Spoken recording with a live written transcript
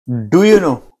Do you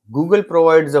know Google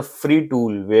provides a free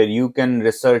tool where you can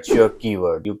research your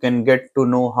keyword. You can get to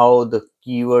know how the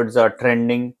keywords are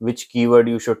trending, which keyword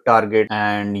you should target,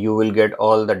 and you will get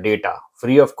all the data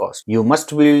free of cost. You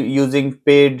must be using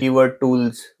paid keyword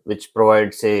tools which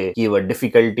provide, say, keyword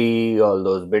difficulty, all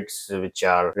those bits which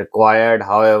are required.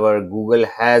 However, Google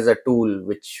has a tool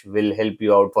which will help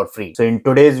you out for free. So in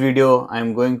today's video,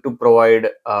 I'm going to provide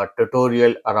a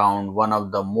tutorial around one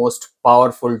of the most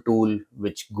powerful tool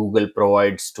which Google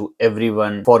provides to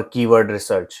everyone for keyword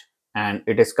research, and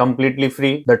it is completely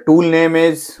free. The tool name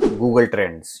is Google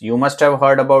Trends. You must have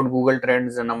heard about Google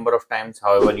Trends a number of times.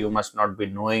 However, you must not be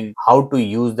knowing how to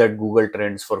use that Google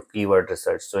Trends for keyword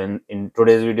research. So in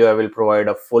today's video, I will provide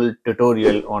a full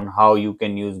tutorial on how you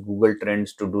can use Google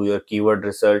Trends to do your keyword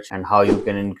research, and how you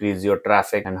can increase your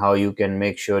traffic, and how you can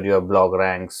make sure your blog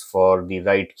ranks for the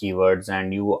right keywords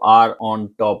and you are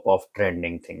on top of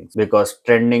trending things, because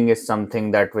trending is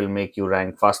something that will make you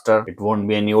rank faster. It won't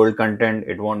be any old content.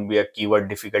 It won't be a keyword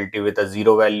difficulty with a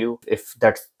zero value. If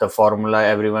that's the formula,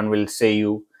 everyone will say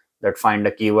you that find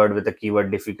a keyword with a keyword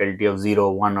difficulty of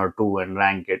 0, 1 or 2 and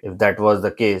rank it. If that was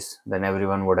the case, then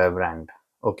everyone would have ranked.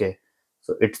 Okay,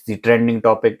 so it's the trending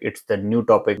topic. It's the new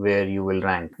topic where you will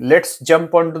rank. Let's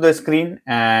jump onto the screen,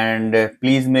 and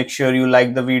please make sure you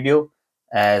like the video,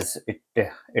 as it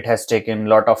has taken a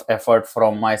lot of effort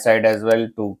from my side as well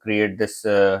to create this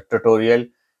tutorial,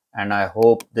 and I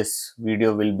hope this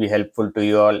video will be helpful to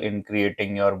you all in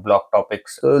creating your blog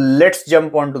topics. So let's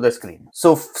jump onto the screen.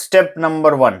 So step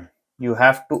number 1, you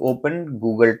have to open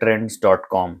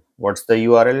googletrends.com. What's the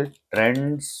URL?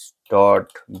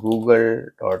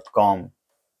 trends.google.com.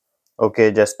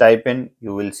 Okay, just type in,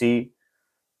 you will see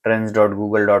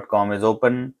trends.google.com is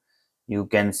open. You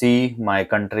can see my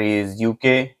country is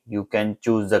UK. You can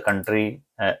choose the country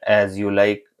as you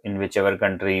like, in whichever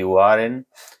country you are in.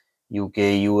 UK,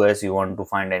 US, you want to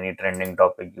find any trending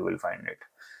topic, you will find it.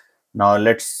 Now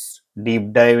let's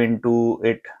deep dive into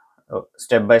it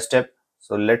step by step.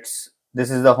 So this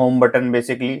is the home button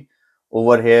basically.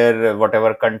 Over here,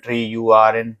 whatever country you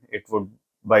are in, it would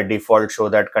by default show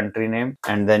that country name,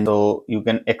 and then so you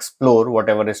can explore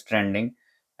whatever is trending,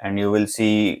 and you will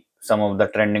see some of the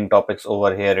trending topics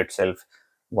over here itself.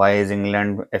 Why is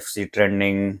England FC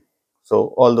trending?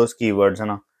 So all those keywords, you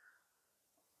know.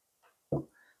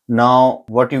 Now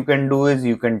what you can do is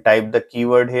you can type the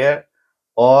keyword here,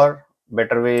 or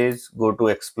better way is go to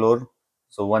explore.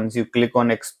 So once you click on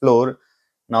explore,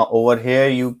 now over here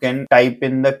you can type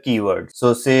in the keyword.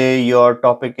 So say your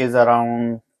topic is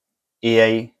around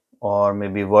AI or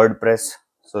maybe WordPress.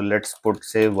 So let's put,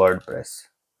 say, WordPress,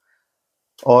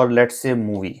 or let's say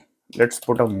movie. Let's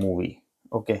put a movie.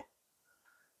 Okay,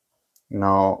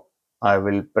 now I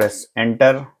will press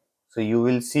enter. So you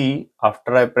will see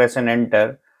after I press an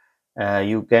enter,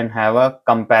 you can have a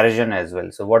comparison as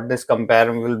well. So what this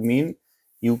comparison will mean,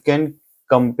 you can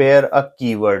compare a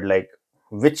keyword, like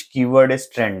which keyword is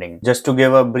trending. Just to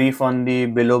give a brief on the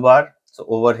below bar, so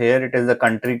over here it is the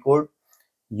country code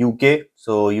UK.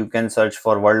 So you can search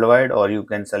for worldwide, or you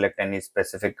can select any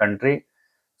specific country.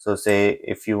 So say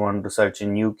if you want to search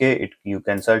in UK, you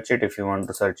can search it. If you want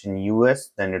to search in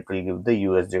US, then it will give the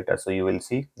US data. So you will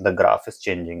see the graph is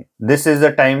changing. This is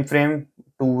the time frame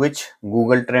to which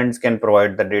Google Trends can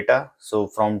provide the data. So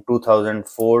from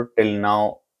 2004 till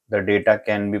now, the data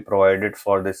can be provided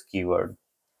for this keyword.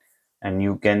 And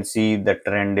you can see the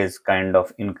trend is kind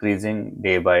of increasing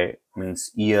day by,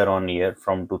 means year on year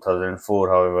from 2004.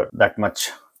 However, that much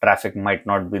traffic might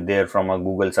not be there from a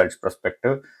Google search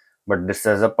perspective, but this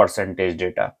is a percentage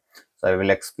data. So I will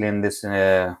explain this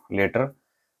later.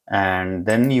 And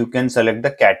then you can select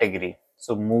the category.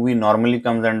 So movie normally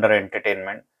comes under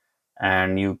entertainment,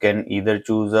 and you can either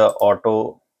choose a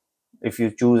auto. If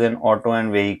you choose an auto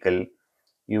and vehicle,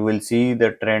 you will see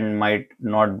the trend might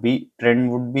not be,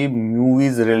 trend would be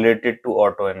movies related to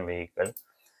auto and vehicle.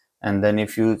 And then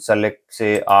if you select,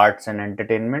 say, arts and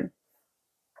entertainment,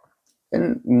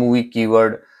 then movie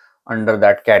keyword under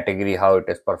that category, how it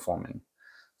is performing.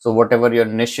 So whatever your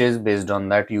niche is, based on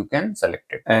that you can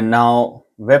select it. And now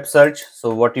web search.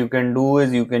 So what you can do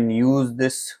is you can use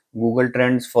this Google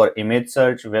Trends for image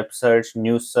search, web search,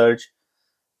 news search,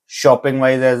 shopping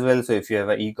wise as well. So if you have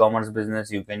an e-commerce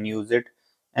business, you can use it.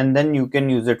 And then you can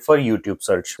use it for YouTube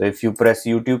search. So if you press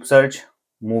YouTube search,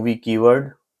 movie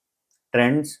keyword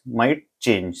trends might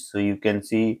change. So you can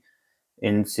see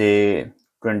in, say,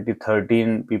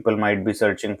 2013, people might be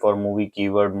searching for movie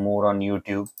keyword more on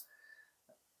YouTube.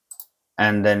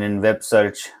 And then in web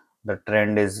search, the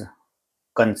trend is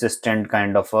consistent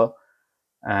kind of a,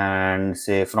 and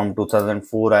say from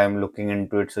 2004 I am looking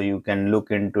into it. So you can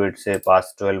look into it, say,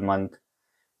 past 12 months.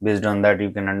 Based on that,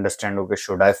 you can understand, okay,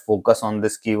 should I focus on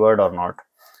this keyword or not?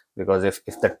 Because if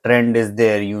the trend is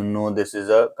there, you know this is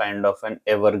a kind of an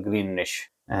evergreen niche,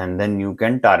 and then you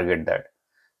can target that.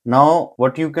 Now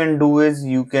what you can do is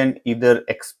you can either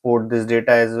export this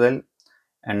data as well,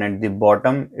 and at the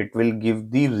bottom it will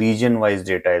give the region wise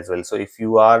data as well. So if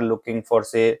you are looking for,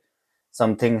 say,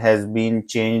 something has been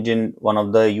changed in one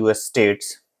of the US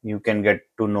states, you can get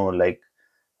to know, like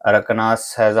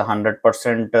Arakanas has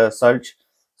 100% search.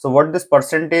 So what this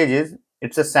percentage is,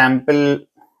 it's a sample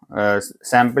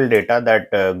data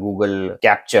that Google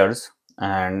captures,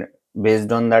 and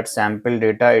based on that sample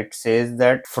data, it says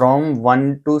that from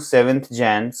 1 to 7th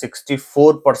Jan,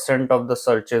 64% of the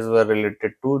searches were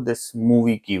related to this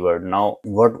movie keyword. Now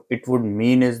what it would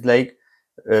mean is, like,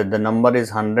 the number is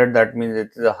 100, that means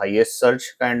it is the highest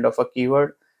search kind of a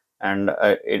keyword, and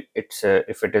it's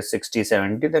if it is 60,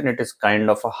 70, then it is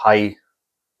kind of a high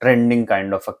trending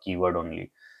kind of a keyword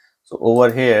only. So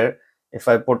over here, if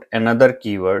I put another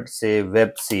keyword, say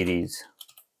web series,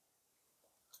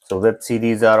 so web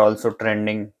series are also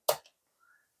trending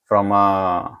from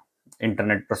a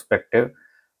internet perspective,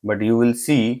 but you will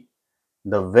see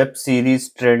the web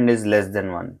series trend is less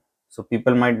than 1. So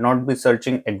people might not be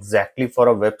searching exactly for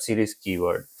a web series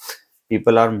keyword.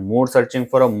 People are more searching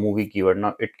for a movie keyword.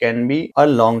 Now it can be a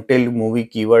long tail movie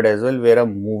keyword as well, where a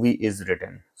movie is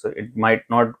written. So it might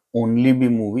not only be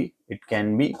movie, it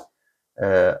can be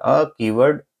a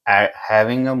keyword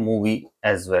having a movie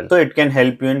as well. So it can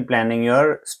help you in planning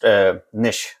your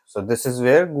niche. So this is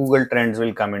where Google Trends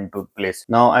will come into place.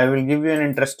 Now I will give you an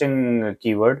interesting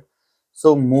keyword.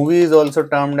 So movie is also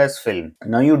termed as film.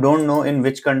 Now you don't know in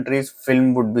which countries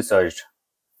film would be searched.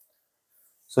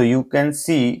 So you can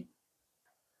see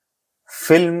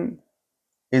film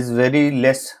is very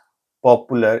less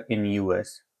popular in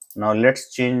US. Now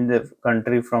let's change the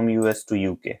country from US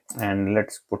to UK, and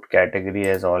let's put category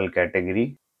as all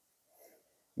category.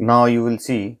 Now you will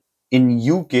see in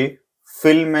UK,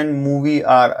 film and movie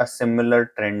are a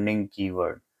similar trending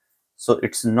keyword. So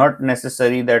it's not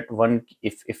necessary that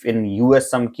if in US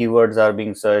some keywords are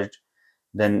being searched,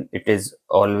 then it is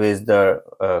always the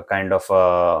kind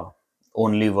of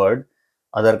only word.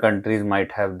 Other countries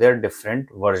might have their different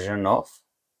version of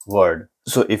word.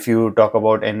 So if you talk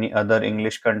about any other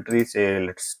English country, say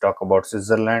let's talk about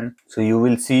Switzerland, so you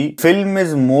will see film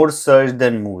is more searched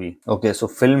than movie. Okay, so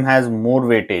film has more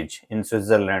weightage in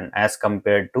Switzerland as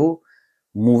compared to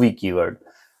movie keyword.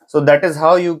 So that is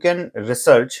how you can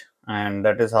research, and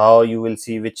that is how you will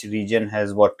see which region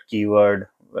has what keyword,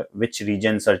 which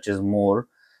region searches more,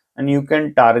 and you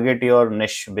can target your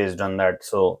niche based on that.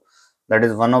 So that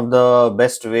is one of the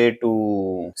best way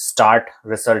to start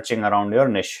researching around your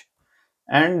niche,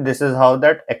 and this is how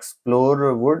that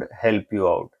explore would help you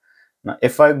out. Now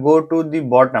if I go to the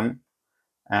bottom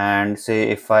and say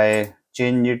if I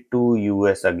change it to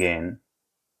US again,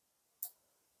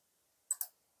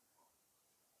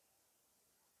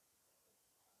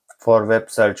 for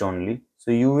web search only,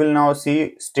 so you will now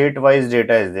see state wise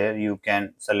data is there. You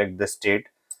can select the state.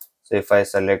 So if I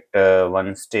select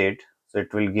one state, so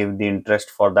it will give the interest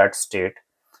for that state,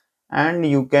 and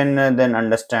you can then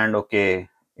understand, okay,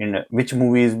 in which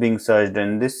movie is being searched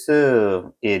in this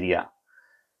area.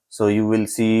 So you will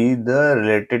see the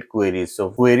related queries. So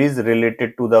queries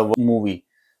related to the movie.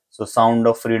 So Sound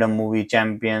of Freedom movie,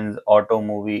 Champions, Auto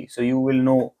movie. So you will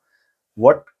know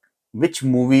what which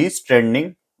movie is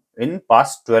trending in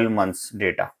past 12 months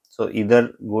data. So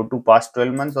either go to past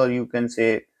 12 months, or you can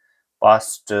say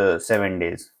past 7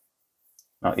 days.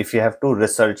 Now if you have to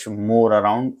research more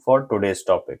around for today's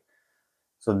topic,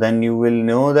 so then you will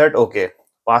know that, okay,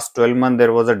 past 12 months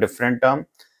there was a different term,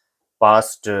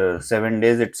 past 7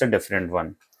 days it's a different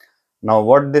one. Now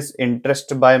what this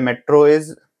interest by metro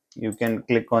is, you can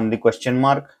click on the question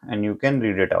mark and you can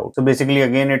read it out. So basically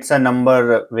again it's a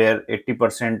number where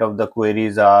 80% of the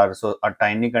queries are, so a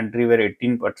tiny country where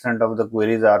 18% of the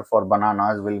queries are for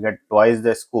bananas will get twice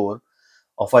the score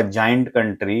of a giant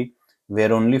country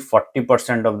where only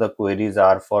 40% of the queries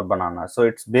are for bananas. So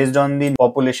it's based on the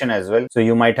population as well. So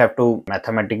you might have to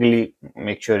mathematically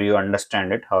make sure you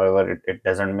understand it. However, it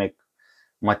doesn't make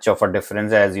much of a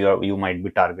difference, as you might be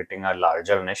targeting a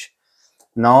larger niche.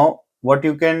 Now what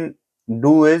you can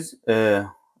do is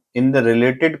in the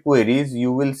related queries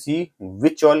you will see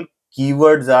which all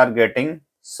keywords are getting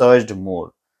searched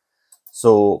more,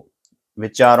 so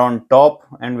which are on top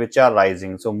and which are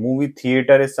rising. So movie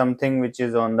theater is something which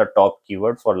is on the top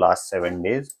keyword for last 7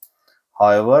 days.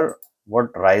 However,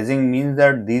 what rising means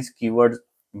that these keywords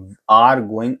are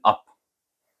going up.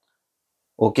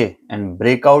 Okay, and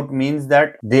breakout means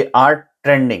that they are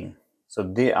trending. So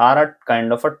they are a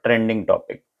kind of a trending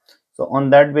topic. So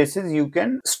on that basis, you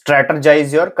can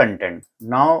strategize your content.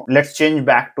 Now let's change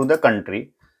back to the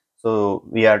country. So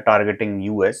we are targeting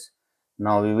US.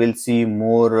 Now we will see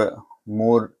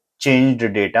more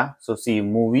changed data. So see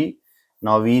movie.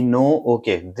 Now we know,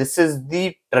 okay, this is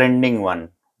the trending one.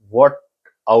 What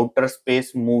outer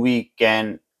space movie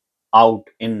can out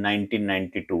in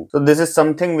 1992? So this is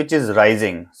something which is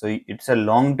rising. So it's a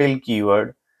long tail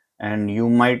keyword, and you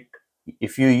might,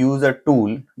 if you use a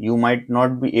tool, you might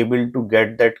not be able to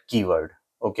get that keyword.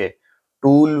 Okay,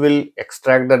 tool will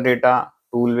extract the data,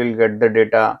 tool will get the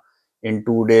data in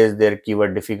 2 days. Their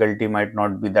keyword difficulty might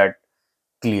not be that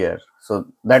clear, so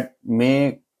that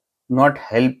may not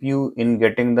help you in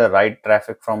getting the right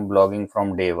traffic from blogging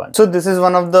from day one. So this is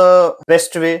one of the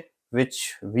best way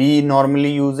which we normally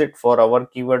use it for our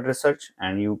keyword research,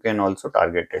 and you can also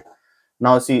target it.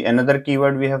 Now see, another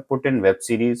keyword we have put in web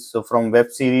series. So from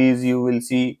web series you will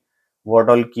see what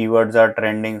all keywords are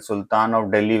trending. Sultan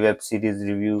of Delhi web series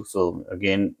review. So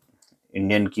again,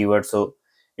 Indian keyword. So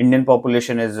Indian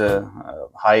population is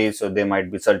high, so they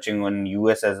might be searching on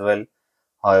US as well.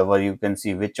 However, you can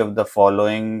see which of the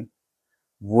following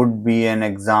would be an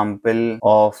example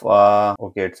of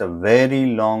okay, it's a very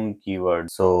long keyword.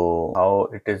 So how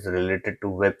it is related to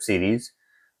web series,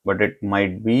 but it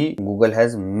might be Google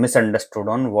has misunderstood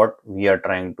on what we are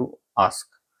trying to ask.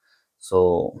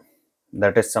 So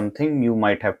that is something you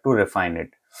might have to refine it.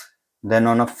 Then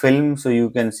on a film, so you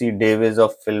can see Days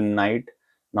of Film Night.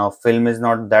 Now film is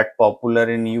not that popular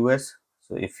in US.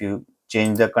 So if you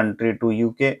change the country to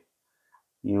UK,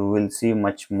 you will see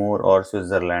much more, or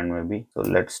Switzerland maybe. So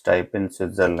let's type in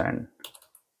Switzerland.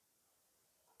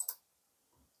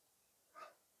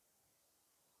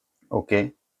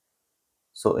 Okay.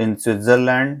 So in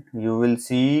Switzerland, you will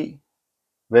see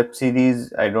web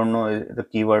series. I don't know, the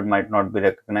keyword might not be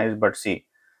recognized, but see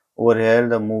over here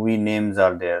the movie names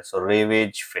are there. So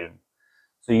Ravage film.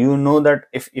 So you know that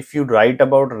if you write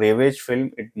about Ravage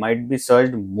film, it might be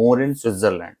searched more in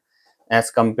Switzerland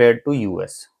as compared to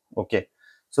US. Okay,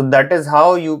 so that is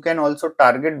how you can also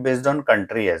target based on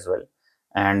country as well.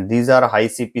 And these are high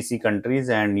CPC countries,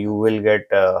 and you will get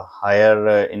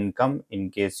higher income in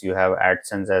case you have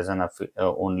AdSense as an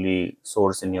only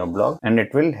source in your blog, and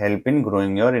it will help in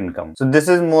growing your income. So this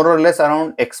is more or less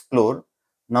around explore.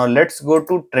 Now let's go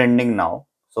to trending now.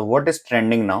 So what is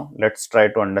trending now? Let's try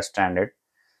to understand it.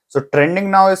 So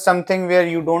trending now is something where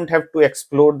you don't have to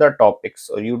explore the topics,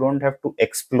 or you don't have to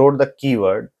explore the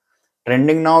keyword.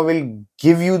 Trending now will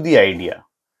give you the idea.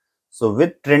 So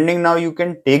with trending now, you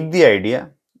can take the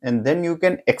idea and then you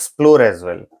can explore as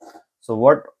well. So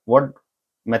what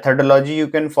methodology you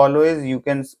can follow is, you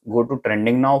can go to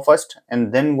trending now first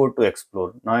and then go to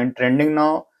explore. Now in trending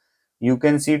now, you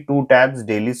can see two tabs: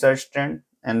 daily search trend,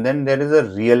 and then there is a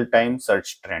real time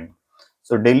search trend.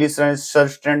 So daily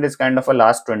search trend is kind of a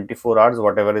last 24 hours,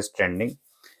 whatever is trending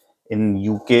in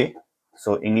UK.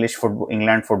 So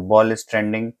England football is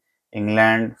trending.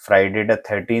 England Friday the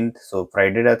 13th. So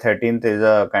Friday the 13th is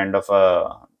a kind of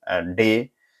a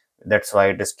day. That's why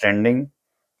it is trending.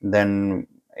 Then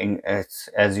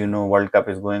as you know, World Cup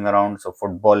is going around. So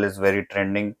football is very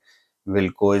trending.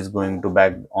 Wilco is going to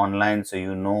back online. So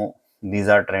you know these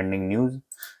are trending news.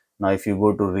 Now if you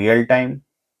go to real time,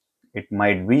 it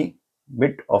might be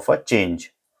bit of a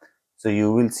change. So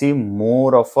you will see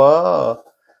more of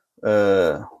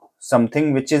a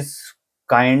something which is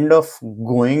kind of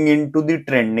going into the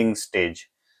trending stage.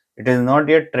 It is not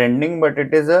yet trending, but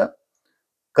it is a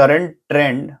current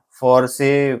trend for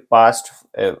say past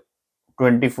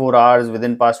 24 hours.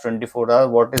 Within past 24 hours,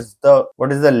 what is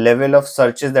the level of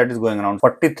searches that is going around?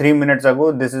 43 minutes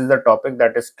ago, this is the topic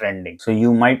that is trending. So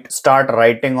you might start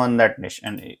writing on that niche.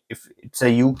 And if it's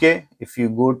a UK, if you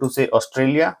go to say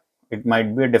Australia, it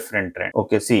might be a different trend.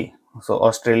 Okay, see, so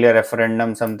Australia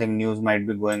referendum, something news might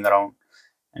be going around.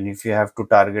 And if you have to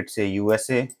target say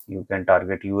USA, you can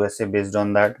target USA based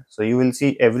on that. So you will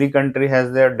see every country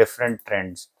has their different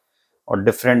trends or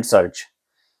different search.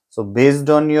 So based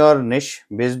on your niche,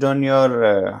 based on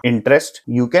your interest,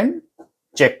 you can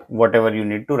check whatever you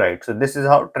need to write. So this is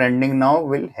how trending now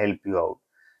will help you out.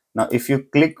 Now if you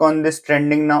click on this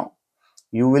trending now,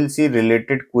 you will see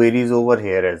related queries over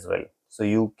here as well. So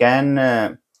you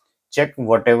can check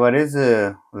whatever is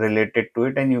related to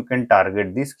it, and you can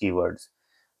target these keywords.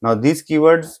 Now these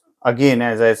keywords, again,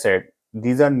 as I said,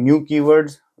 these are new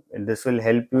keywords. This will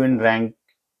help you in rank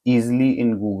easily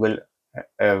in Google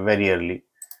very early.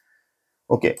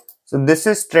 Okay, so this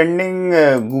is trending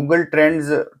Google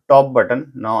Trends top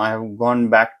button. Now I have gone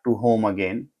back to home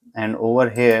again, and over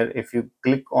here if you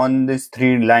click on these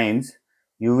three lines,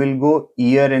 you will go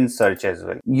year in search as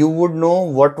well. You would know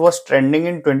what was trending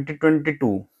in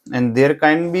 2022, and there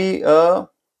can be a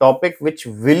topic which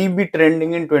will be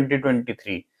trending in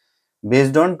 2023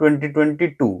 based on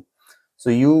 2022. So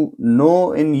you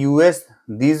know in US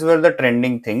these were the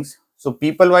trending things. So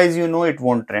people wise you know it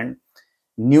won't trend.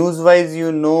 News wise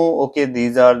you know okay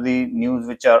these are the news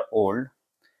which are old.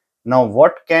 Now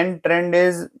what can trend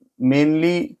is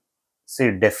mainly say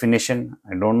definition.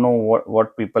 I don't know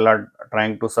what people are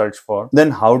trying to search for. Then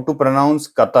how to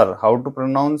pronounce Qatar, how to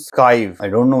pronounce Kyiv. I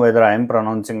don't know whether I am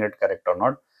pronouncing it correct or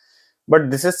not. But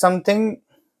this is something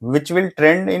which will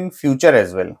trend in future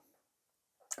as well.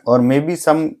 Or maybe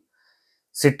some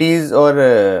cities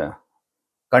or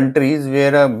countries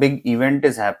where a big event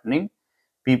is happening,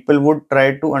 people would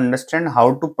try to understand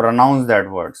how to pronounce that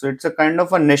word. So it's a kind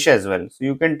of a niche as well. So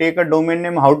you can take a domain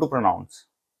name how to pronounce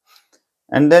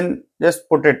and then just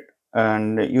put it,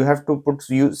 and you have to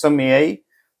use some AI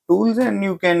tools and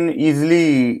you can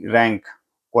easily rank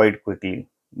quite quickly.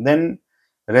 Then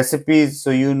recipes,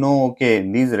 so you know okay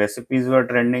these recipes were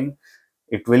trending,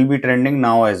 it will be trending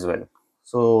now as well.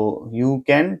 So you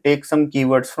can take some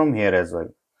keywords from here as well.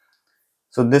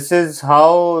 So this is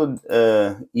how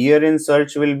year in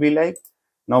search will be like.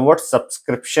 Now what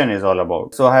subscription is all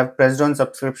about. So I have pressed on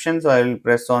subscription. So I will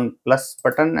press on plus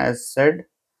button as said.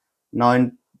 Now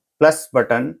in plus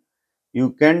button,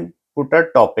 you can put a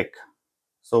topic.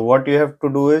 So what you have to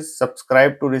do is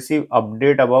subscribe to receive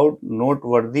update about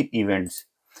noteworthy events.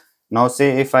 Now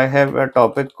say if I have a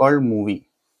topic called movie.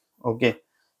 Okay.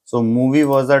 So movie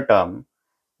was a term.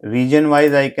 Region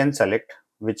wise I can select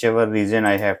whichever region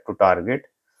I have to target.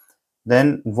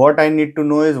 Then what I need to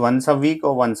know is once a week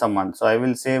or once a month. So I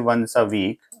will say once a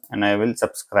week and I will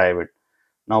subscribe it.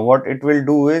 Now what it will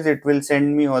do is it will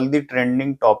send me all the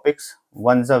trending topics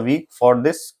once a week for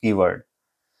this keyword.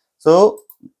 So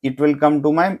it will come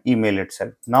to my email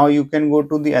itself. Now you can go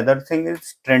to the other thing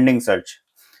is trending search.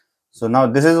 So now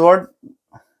this is what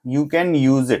you can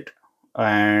use it,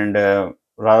 and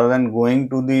rather than going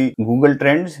to the Google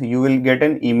Trends, you will get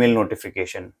an email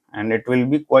notification and it will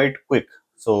be quite quick.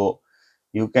 So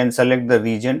you can select the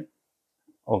region,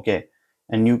 okay,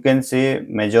 and you can say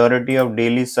majority of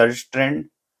daily search trend,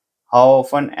 how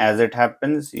often as it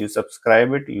happens, you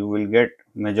subscribe it, you will get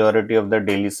majority of the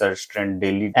daily search trend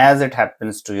daily as it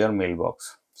happens to your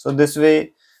mailbox. So this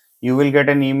way you will get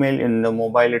an email in the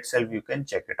mobile itself, you can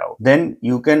check it out. Then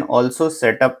you can also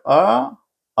set up a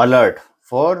alert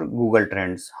for Google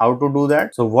Trends. How to do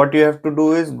that? So what you have to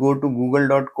do is go to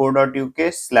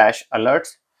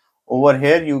google.co.uk/alerts. Over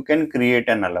here you can create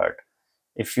an alert.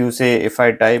 If you say if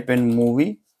I type in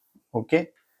movie, okay,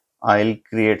 I'll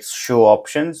create show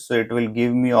options. So it will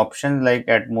give me options like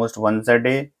at most once a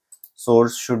day.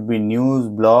 Source should be news,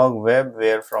 blog, web,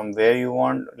 where you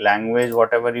want, language,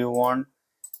 whatever you want,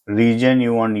 region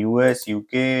you want US,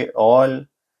 UK, all,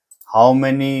 how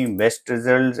many, best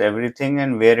results, everything,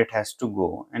 and where it has to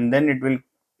go. And then it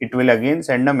will again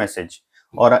send a message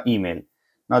or an email.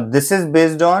 Now this is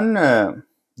based on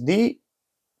the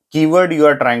keyword you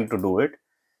are trying to do it.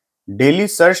 Daily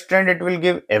search trend, it will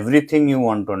give everything you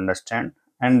want to understand,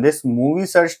 and this movie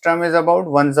search term is about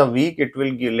once a week. It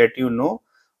will let you know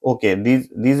okay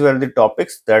these were the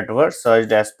topics that were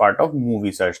searched as part of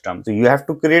movie search term. So you have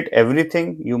to create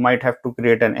everything. You might have to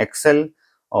create an Excel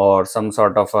or some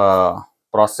sort of a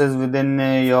process within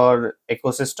your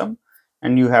ecosystem,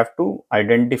 and you have to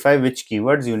identify which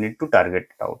keywords you need to target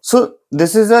out. So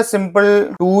this is a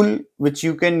simple tool which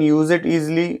you can use it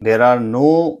easily. There are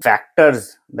no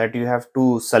factors that you have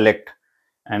to select,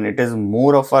 and it is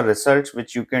more of a research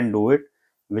which you can do it,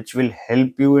 which will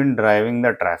help you in driving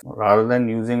the traffic rather than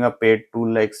using a paid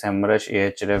tool like SEMRUSH,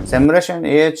 AHREF. SEMRUSH and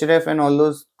AHREF and all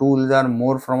those tools are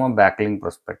more from a backlink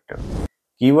perspective.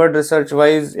 Keyword research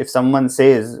wise, if someone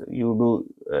says you do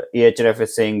AHREF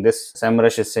is saying this,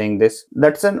 SEMRUSH is saying this,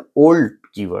 that's an old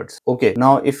keywords. Okay,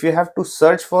 now if you have to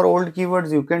search for old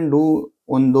keywords, you can do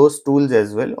on those tools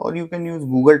as well, or you can use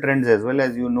Google Trends as well.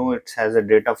 As you know, it has a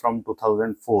data from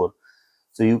 2004.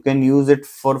 So you can use it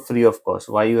for free of cost.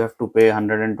 Why you have to pay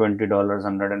 $120,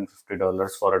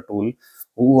 $150 for a tool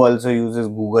who also uses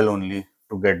Google only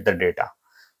to get the data?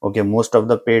 Okay, most of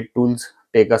the paid tools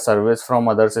take a service from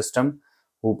other system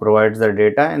who provides the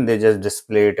data, and they just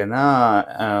display it in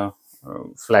a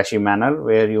flashy manner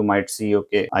where you might see,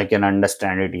 okay, I can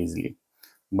understand it easily.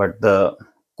 But the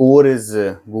core is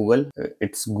Google.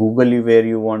 It's Google where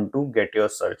you want to get your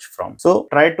search from. So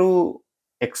try to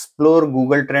explore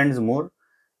Google Trends more,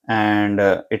 and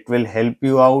it will help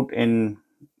you out in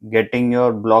getting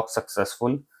your blog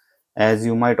successful. As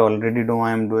you might already know,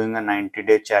 I am doing a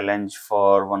 90-day challenge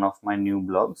for one of my new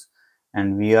blogs,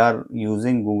 and we are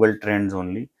using Google Trends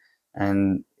only,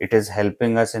 and it is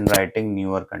helping us in writing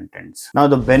newer contents. Now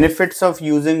the benefits of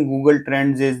using Google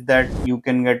Trends is that you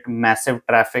can get massive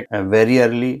traffic very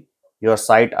early. Your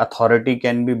site authority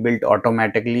can be built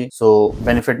automatically. So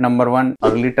benefit number 1,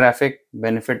 early traffic.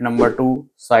 Benefit number 2,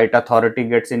 site authority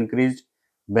gets increased.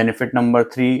 Benefit number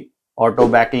 3, auto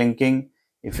backlinking.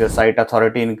 If your site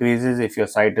authority increases, if your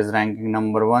site is ranking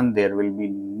number 1, there will be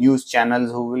news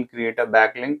channels who will create a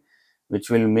backlink, which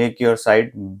will make your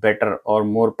site better or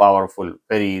more powerful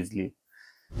very easily.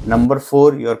 Number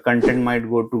 4, your content might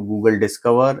go to Google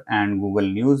Discover and Google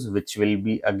News, which will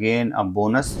be again a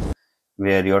bonus,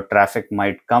 where your traffic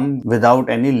might come without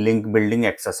any link building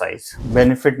exercise.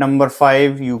 Benefit number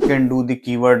 5, you can do the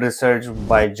keyword research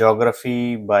by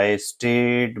geography, by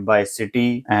state, by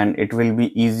city, and it will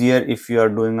be easier if you are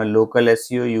doing a local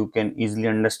SEO. You can easily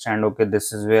understand, okay,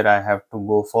 this is where I have to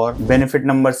go for. Benefit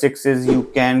number 6 is you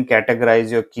can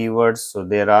categorize your keywords. So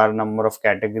there are number of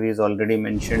categories already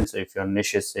mentioned. So if your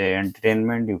niche is say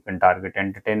entertainment, you can target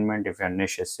entertainment. If your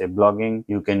niche is say blogging,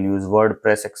 you can use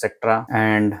WordPress, etc.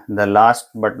 And the last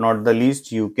but not the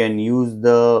least, you can use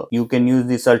the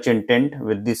search intent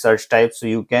with the search type. So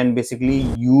you can basically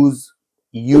use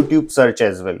YouTube search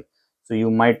as well. So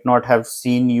you might not have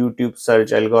seen YouTube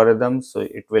search algorithm, so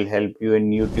it will help you in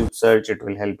YouTube search, it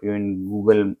will help you in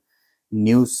Google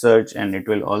News search, and it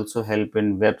will also help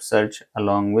in web search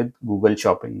along with Google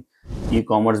Shopping.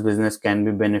 E-commerce business can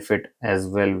be benefit as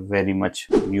well very much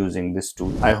using this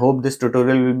tool. I hope this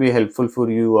tutorial will be helpful for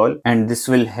you all, and this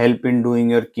will help in doing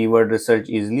your keyword research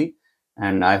easily.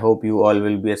 And I hope you all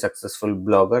will be a successful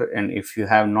blogger. And if you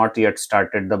have not yet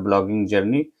started the blogging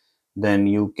journey, then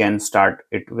you can start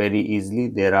it very easily.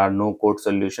 There are no code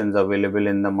solutions available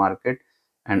in the market,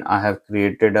 and I have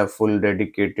created a full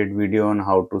dedicated video on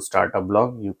how to start a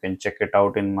blog. You can check it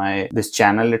out in this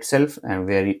channel itself, and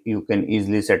where you can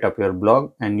easily set up your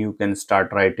blog and you can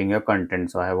start writing your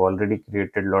content. So I have already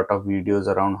created a lot of videos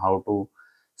around how to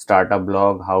start a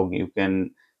blog, how you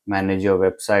can manage your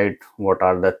website, what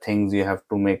are the things you have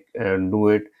to do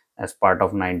it as part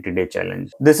of 90-day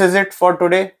challenge. This is it for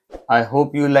today. I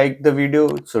hope you liked the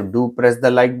video, so do press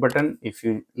the like button if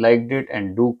you liked it,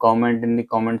 and do comment in the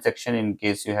comment section in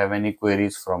case you have any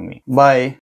queries from me. Bye.